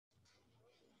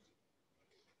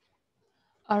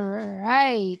All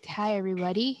right. Hi,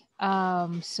 everybody.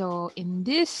 So in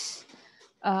this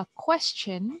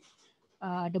question,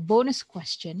 the bonus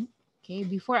question, okay,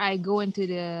 before I go into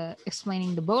the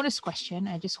explaining the bonus question,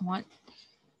 I just want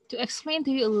to explain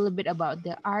to you a little bit about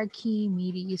the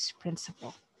Archimedes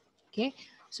principle. Okay,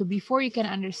 so before you can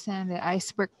understand the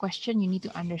iceberg question, you need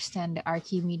to understand the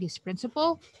Archimedes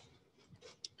principle.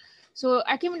 So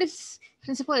Archimedes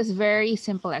principle is very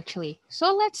simple actually.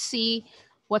 So let's see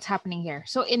what's happening here.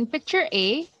 So in picture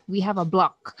A, we have a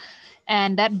block,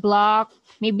 and that block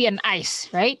may be an ice,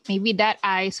 right? Maybe that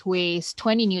ice weighs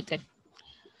 20 Newton.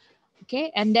 Okay,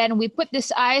 and then we put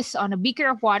this ice on a beaker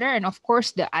of water, and of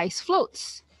course the ice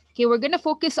floats. Okay, we're gonna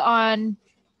focus on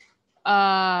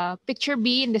picture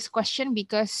B in this question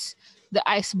because the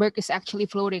iceberg is actually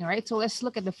floating, right? So let's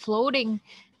look at the floating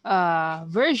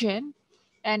version.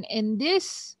 And in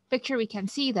this picture, we can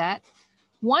see that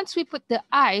once we put the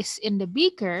ice in the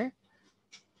beaker,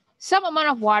 some amount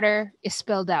of water is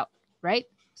spilled out, right?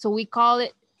 So we call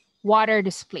it water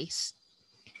displaced.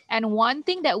 And one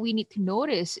thing that we need to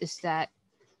notice is that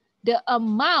the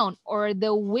amount or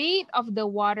the weight of the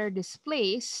water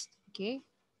displaced, okay,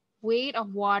 weight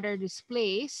of water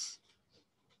displaced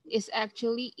is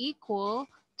actually equal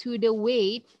to the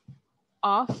weight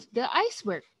of the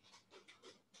iceberg.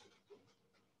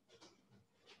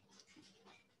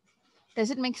 Does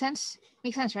it make sense?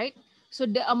 Makes sense, right? So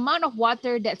the amount of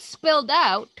water that's spilled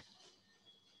out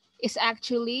is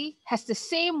actually has the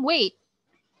same weight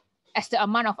as the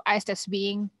amount of ice that's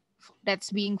floating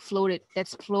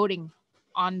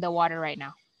on the water right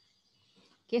now.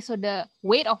 Okay, so the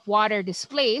weight of water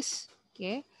displaced,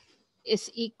 okay,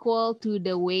 is equal to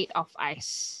the weight of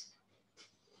ice.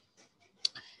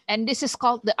 And this is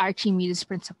called the Archimedes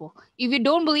principle. If you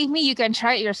don't believe me, you can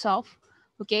try it yourself.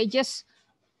 Okay, just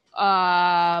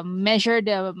measure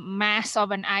the mass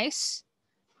of an ice,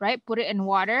 right? Put it in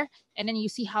water, and then you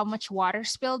see how much water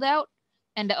spilled out.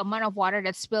 And the amount of water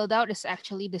that's spilled out is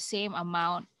actually the same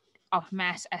amount of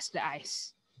mass as the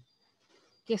ice.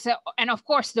 Okay, so, and of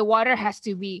course, the water has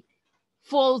to be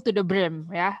full to the brim,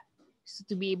 yeah? So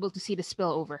to be able to see the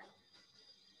spillover.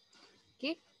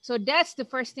 Okay, so that's the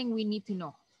first thing we need to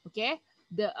know, okay?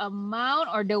 The amount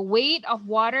or the weight of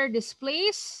water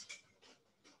displaced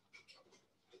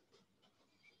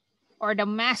or the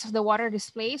mass of the water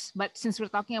displaced, but since we're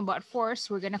talking about force,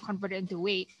 we're gonna convert it into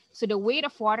weight. So the weight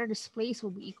of water displaced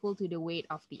will be equal to the weight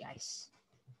of the ice.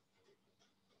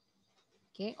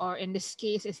 Okay, or in this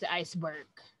case, it's the iceberg.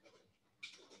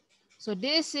 So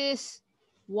this is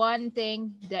one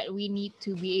thing that we need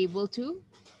to be able to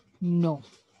know,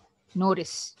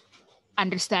 notice,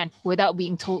 understand without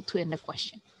being told to in the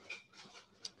question.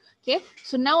 Okay,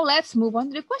 so now let's move on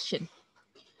to the question.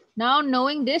 Now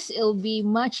knowing this, it'll be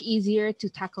much easier to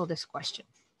tackle this question.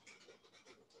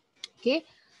 Okay,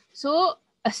 so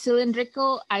a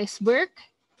cylindrical iceberg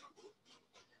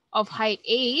of height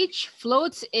h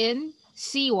floats in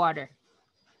seawater.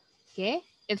 Okay,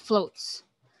 it floats.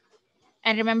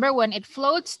 And remember, when it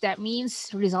floats, that means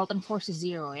resultant force is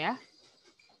 0, yeah?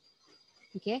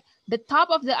 Okay, the top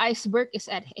of the iceberg is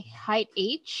at height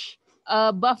h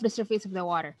above the surface of the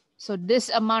water. So this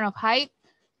amount of height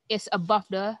is above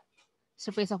the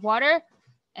surface of water,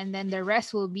 and then the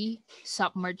rest will be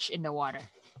submerged in the water.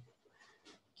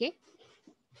 Okay,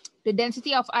 the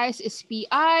density of ice is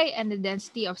Pi, and the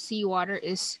density of seawater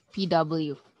is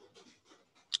Pw.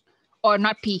 Or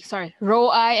not P, sorry, rho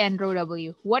I and rho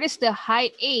W. What is the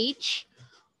height h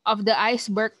of the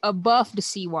iceberg above the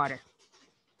seawater?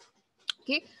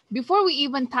 Okay, before we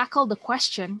even tackle the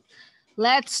question,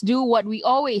 let's do what we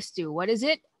always do. What is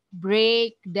it?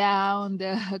 Break down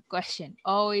the question.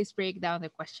 Always break down the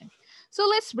question. So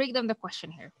let's break down the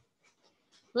question here.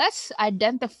 Let's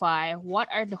identify what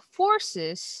are the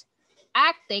forces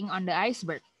acting on the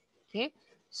iceberg. Okay,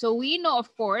 so we know,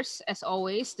 of course, as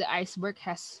always, the iceberg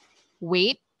has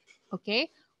weight. Okay,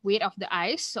 weight of the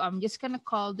ice. So I'm just gonna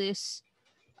call this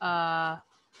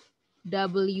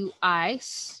W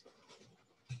ice.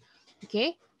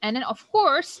 Okay, and then of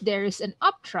course there is an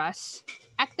upthrust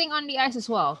acting on the ice as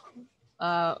well,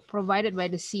 provided by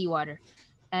the seawater,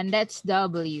 and that's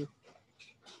W.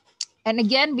 And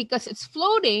again, because it's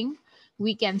floating,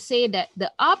 we can say that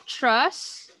the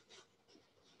upthrust,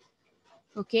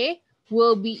 okay,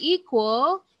 will be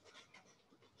equal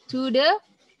to the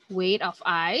weight of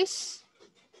ice.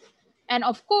 And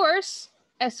of course,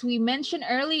 as we mentioned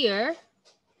earlier,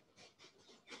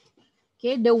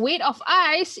 okay, the weight of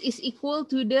ice is equal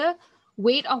to the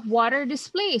weight of water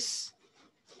displaced.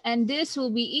 And this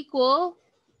will be equal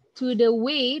to the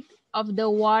weight of the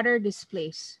water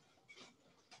displaced.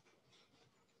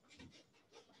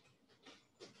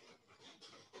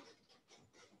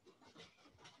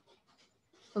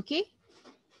 Okay,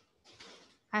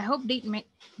 I hope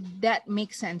that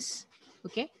makes sense.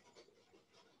 Okay.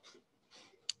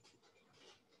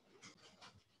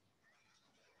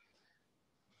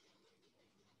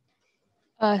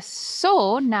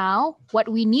 So now what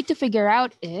we need to figure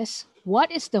out is,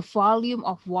 what is the volume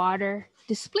of water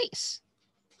displaced?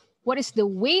 What is the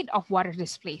weight of water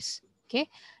displaced? Okay,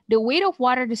 the weight of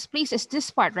water displaced is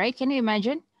this part, right? Can you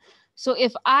imagine? So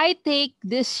if I take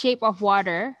this shape of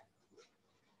water,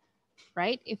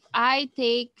 right? If I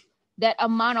take that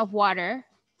amount of water,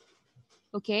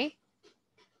 okay,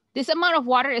 this amount of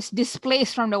water is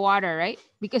displaced from the water, right?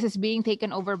 Because it's being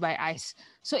taken over by ice.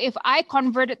 So if I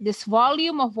converted this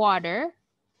volume of water,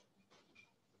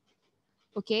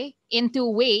 okay, into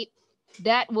weight,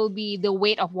 that will be the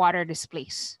weight of water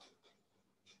displaced.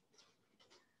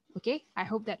 Okay, I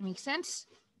hope that makes sense.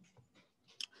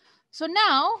 So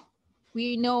now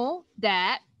we know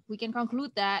that we can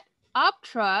conclude that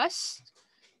upthrust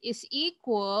is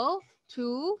equal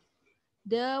to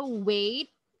the weight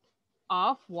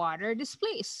of water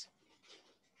displaced.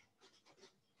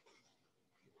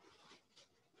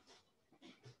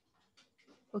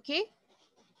 Okay.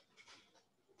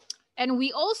 And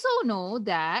we also know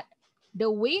that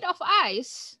the weight of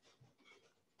ice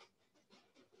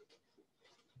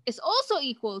is also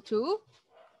equal to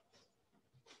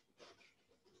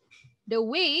the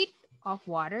weight of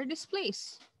water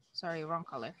displaced. Sorry, wrong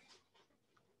color.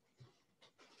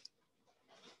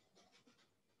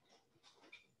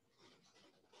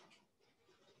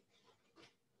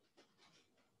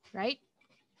 Right?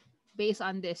 Based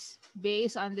on this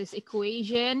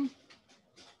equation,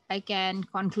 I can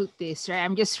conclude this, right?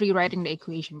 I'm just rewriting the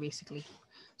equation basically.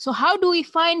 So how do we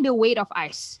find the weight of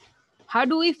ice? How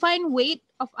do we find weight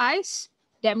of ice?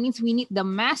 That means we need the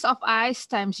mass of ice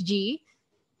times G,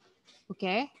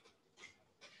 okay?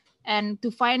 And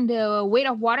to find the weight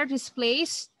of water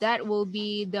displaced, that will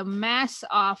be the mass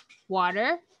of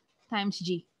water times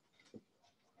G.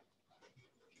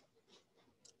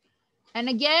 And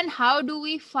again, how do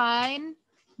we find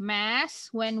mass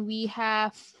when we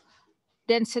have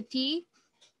density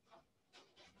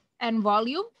and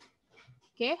volume?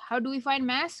 Okay, how do we find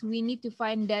mass? We need to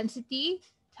find density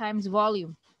times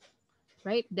volume,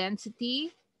 right?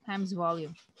 Density times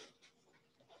volume,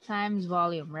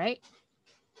 right?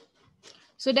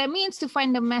 So that means to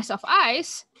find the mass of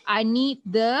ice, I need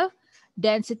the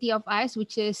density of ice,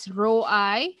 which is rho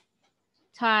I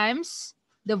times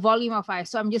the volume of ice.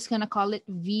 So I'm just gonna call it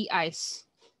V ice.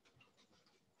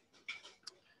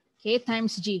 Okay,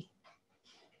 times G.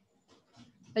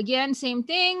 Again, same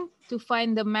thing. To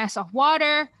find the mass of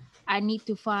water, I need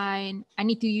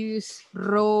to use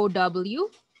rho W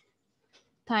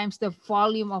times the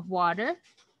volume of water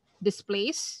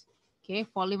displaced. Okay,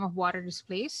 volume of water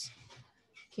displaced.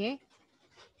 Okay,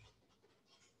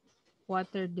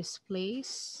 water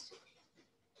displaced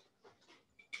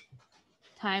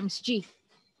times G.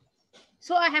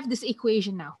 So I have this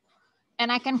equation now,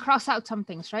 and I can cross out some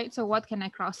things, right? So what can I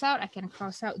cross out? I can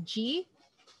cross out G.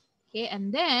 Okay,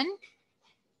 and then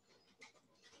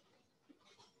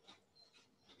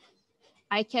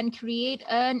I can create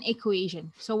an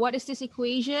equation. So what is this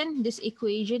equation? This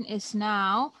equation is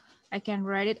now, I can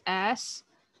write it as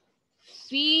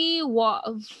V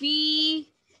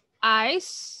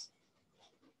ice.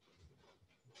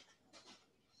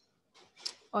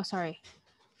 Oh, sorry.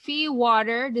 V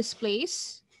water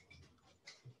displaced.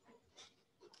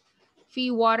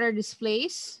 V water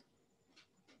displaced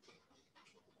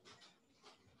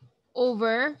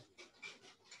over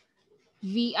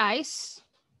V ice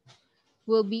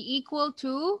will be equal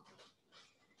to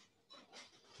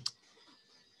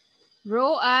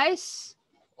rho ice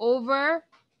over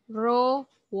rho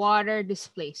water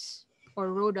displaced,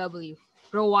 or rho W,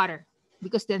 rho water,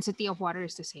 because density of water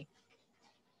is the same.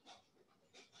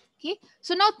 Okay,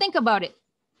 so now think about it.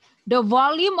 The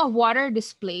volume of water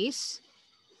displaced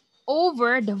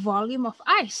over the volume of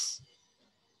ice.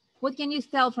 What can you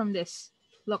tell from this?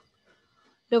 Look,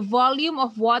 the volume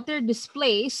of water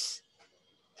displaced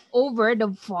over the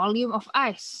volume of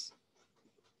ice.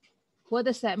 What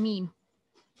does that mean?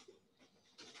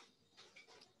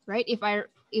 Right? If I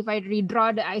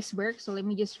redraw the iceberg, so let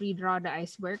me just redraw the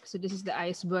iceberg. So this is the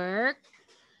iceberg.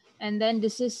 And then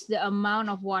this is the amount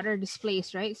of water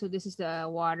displaced, right? So this is the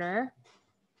water.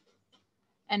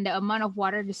 And the amount of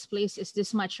water displaced is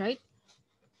this much, right?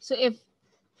 So if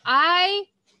I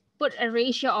put a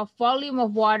ratio of volume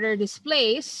of water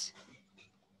displaced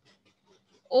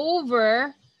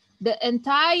over the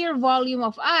entire volume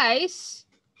of ice,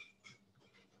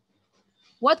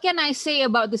 what can I say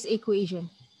about this equation?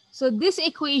 So this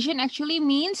equation actually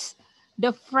means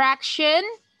the fraction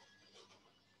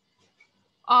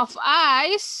of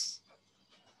ice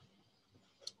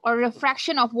or the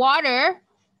fraction of water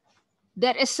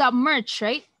that is submerged,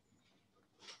 right?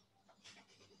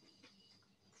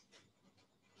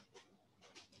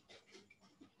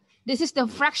 This is the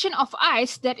fraction of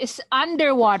ice that is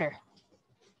underwater.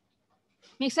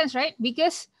 Makes sense, right?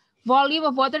 Because volume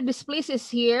of water displaced is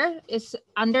here, is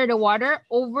under the water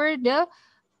over the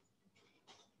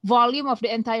volume of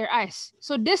the entire ice.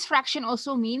 So this fraction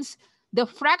also means the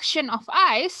fraction of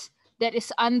ice that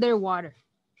is underwater.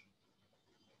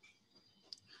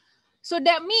 So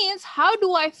that means, how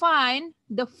do I find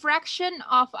the fraction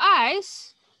of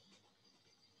ice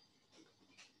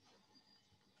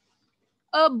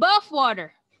above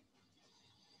water?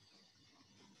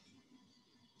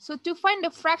 So to find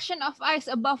the fraction of ice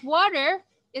above water,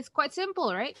 it's quite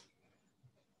simple, right?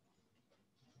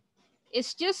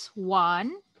 It's just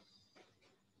 1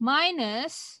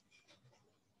 minus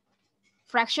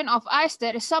fraction of ice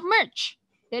that is submerged,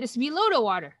 that is below the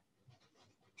water.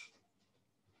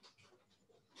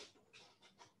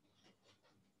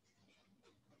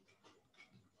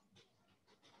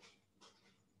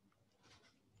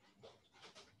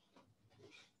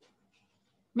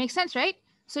 Makes sense, right?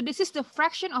 So this is the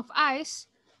fraction of ice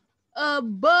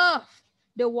above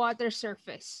the water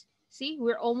surface. See,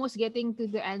 we're almost getting to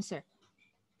the answer.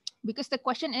 Because the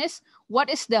question is, what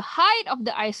is the height of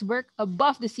the iceberg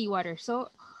above the seawater? So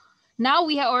now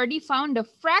we have already found the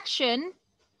fraction.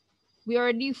 We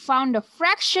already found the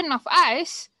fraction of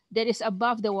ice that is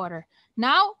above the water.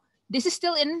 Now, this is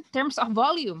still in terms of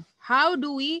volume. How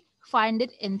do we find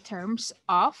it in terms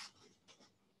of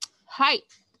height?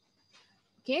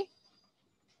 Okay.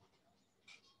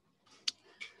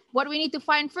 What we need to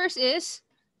find first is,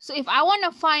 so if I want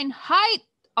to find height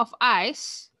of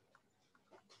ice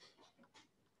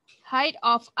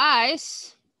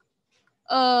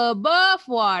above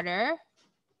water,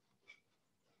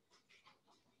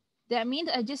 that means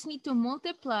I just need to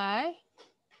multiply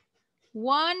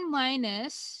 1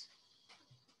 minus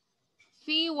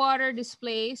V water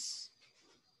displaced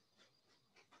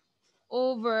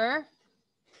over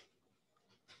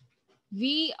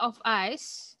V of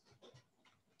ice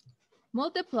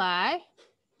multiply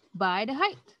by the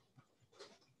height.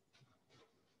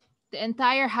 The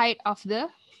entire height of the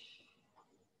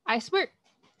iceberg,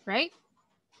 right?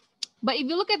 But if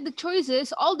you look at the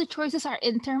choices, all the choices are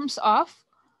in terms of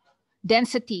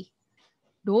density.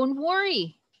 Don't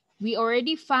worry. We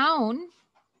already found,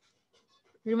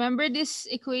 remember this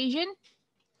equation,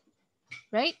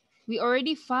 right? We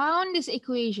already found this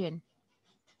equation,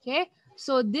 okay?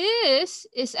 So this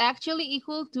is actually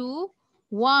equal to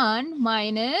 1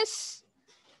 minus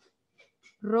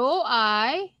rho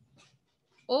I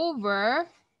over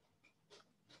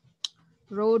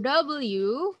rho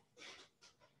W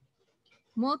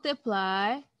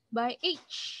multiply by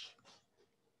H.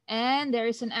 And there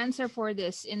is an answer for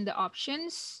this in the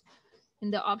options.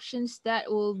 In the options, that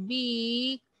will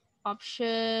be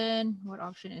option, what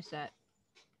option is that?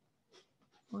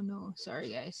 Oh no,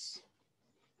 sorry guys.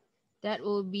 That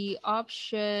will be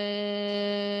option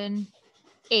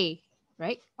A,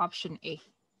 right? Option A.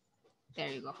 There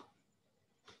you go.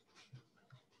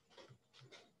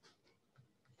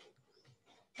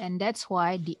 And that's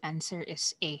why the answer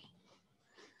is A.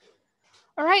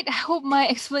 All right, I hope my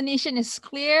explanation is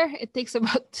clear. It takes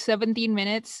about 17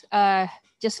 minutes.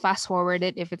 Just fast forward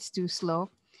it if it's too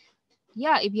slow.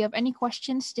 Yeah, if you have any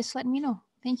questions, just let me know.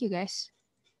 Thank you, guys.